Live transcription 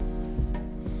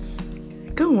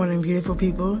Good morning, beautiful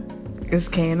people. It's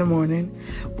K in the morning,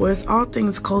 where it's all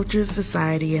things culture,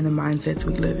 society, and the mindsets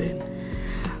we live in.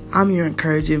 I'm your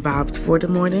encouraging vibes for the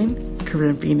morning,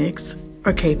 Corinne Phoenix,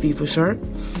 or KP for short.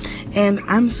 And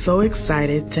I'm so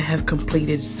excited to have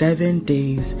completed 7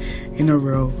 days in a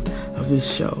row of this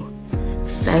show.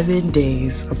 7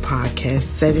 days of podcasts,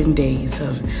 7 days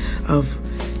of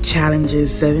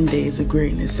challenges, 7 days of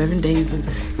greatness, 7 days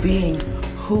of being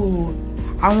who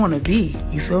I want to be.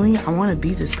 You feel me? I want to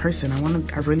be this person.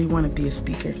 I really want to be a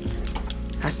speaker.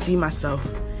 I see myself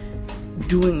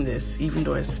doing this, even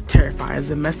though it's terrifying, it's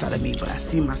a mess out of me, but I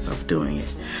see myself doing it.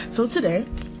 So today,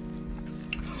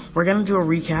 we're going to do a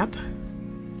recap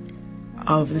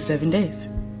of the 7 days.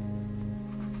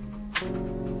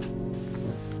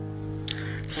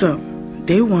 So,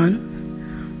 day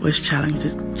 1 was challenge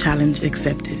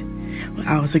accepted.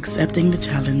 I was accepting the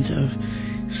challenge of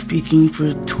speaking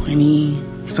for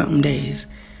 20-something days.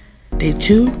 Day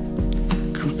 2,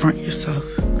 confront yourself.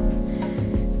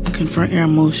 Confront your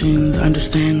emotions,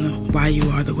 understand why you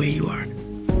are the way you are.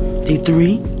 Day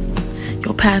 3,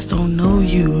 your past don't know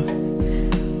you.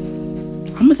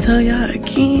 I'm gonna tell y'all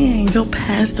again, your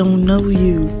past don't know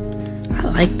you. I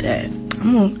like that.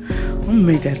 I'm gonna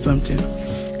make that something.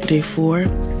 Day 4,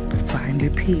 find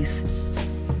your peace.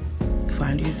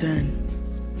 Find your zen.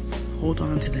 Hold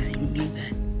on to that. You need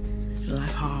that. Your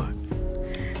life hard.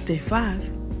 Day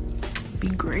 5, be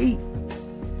great.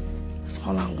 That's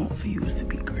all I want for you is to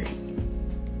be great.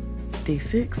 Day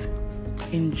 6,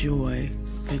 enjoy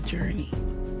the journey.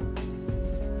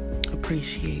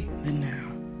 Appreciate the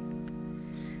now.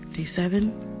 Day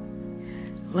 7,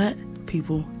 let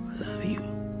people love you.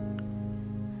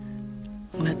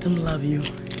 Let them love you.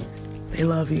 They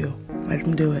love you. Let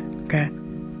them do it, okay?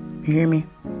 You hear me?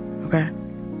 Okay?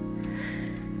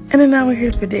 And then now we're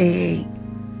here for day 8.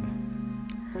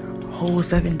 A whole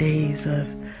 7 days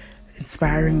of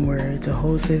inspiring words. A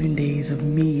whole 7 days of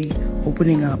me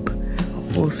opening up. A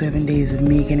whole 7 days of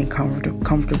me getting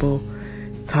comfortable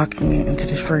talking into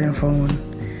this friggin' phone.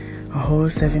 A whole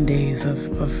 7 days of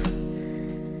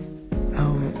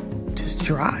just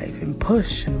drive and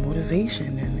push and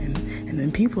motivation and then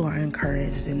people are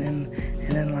encouraged and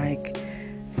then like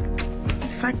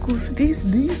cycles.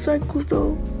 These cycles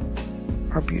though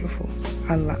are beautiful.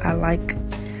 I like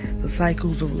the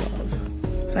cycles of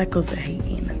love. Cycles of hate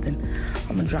ain't nothing.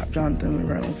 I'm gonna drop Jonathan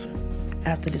Reynolds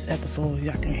after this episode.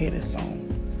 Y'all can hear this song,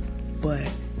 but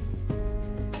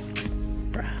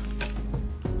bruh,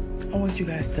 I want you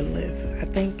guys to live. I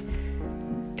think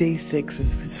day 6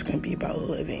 is just gonna be about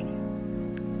living.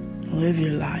 Live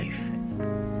your life.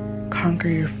 Conquer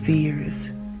your fears.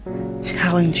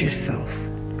 Challenge yourself.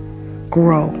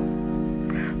 Grow.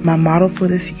 My motto for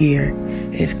this year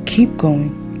is keep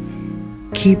going,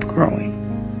 keep growing.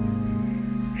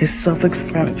 It's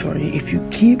self-explanatory. If you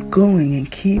keep going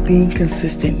and keep being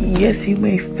consistent, yes, you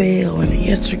may fail, and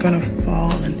yes, you're gonna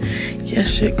fall, and yes,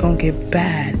 shit gonna get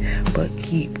bad, but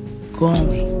keep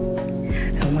going.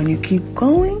 And when you keep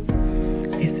going,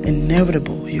 it's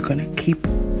inevitable. You're gonna keep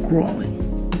growing.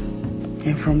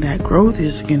 And from that growth,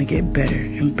 it's just going to get better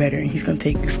and better. And he's going to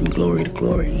take you from glory to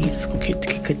glory. And he's just going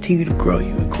to continue to grow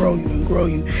you and grow you and grow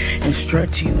you and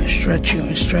stretch you and stretch you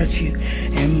and stretch you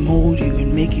and mold you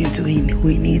and make you into who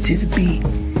he needs you to be.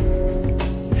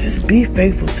 Just be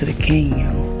faithful to the King,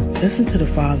 yo. Listen to the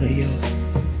Father, yo.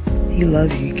 He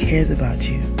loves you. He cares about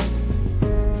you.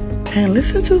 And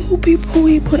listen to who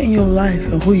he put in your life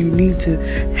and who you need to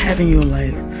have in your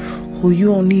life. Who you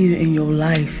don't need in your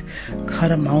life, cut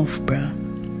them off, bruh.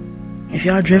 If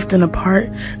y'all drifting apart,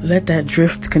 let that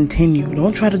drift continue.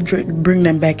 Don't try to bring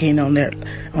them back in on that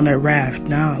raft.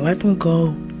 Nah, let them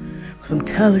go. Because I'm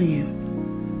telling you,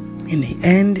 in the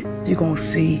end, you're going to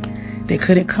see they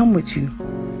couldn't come with you.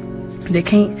 They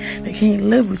can't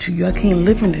live with you. Y'all can't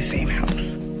live in the same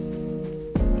house.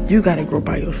 You got to grow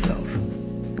by yourself.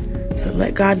 So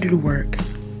let God do the work.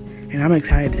 And I'm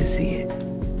excited to see it.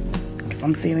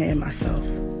 I'm seeing it in myself.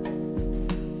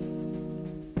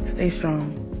 Stay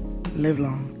strong. Live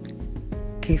long.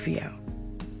 KF out.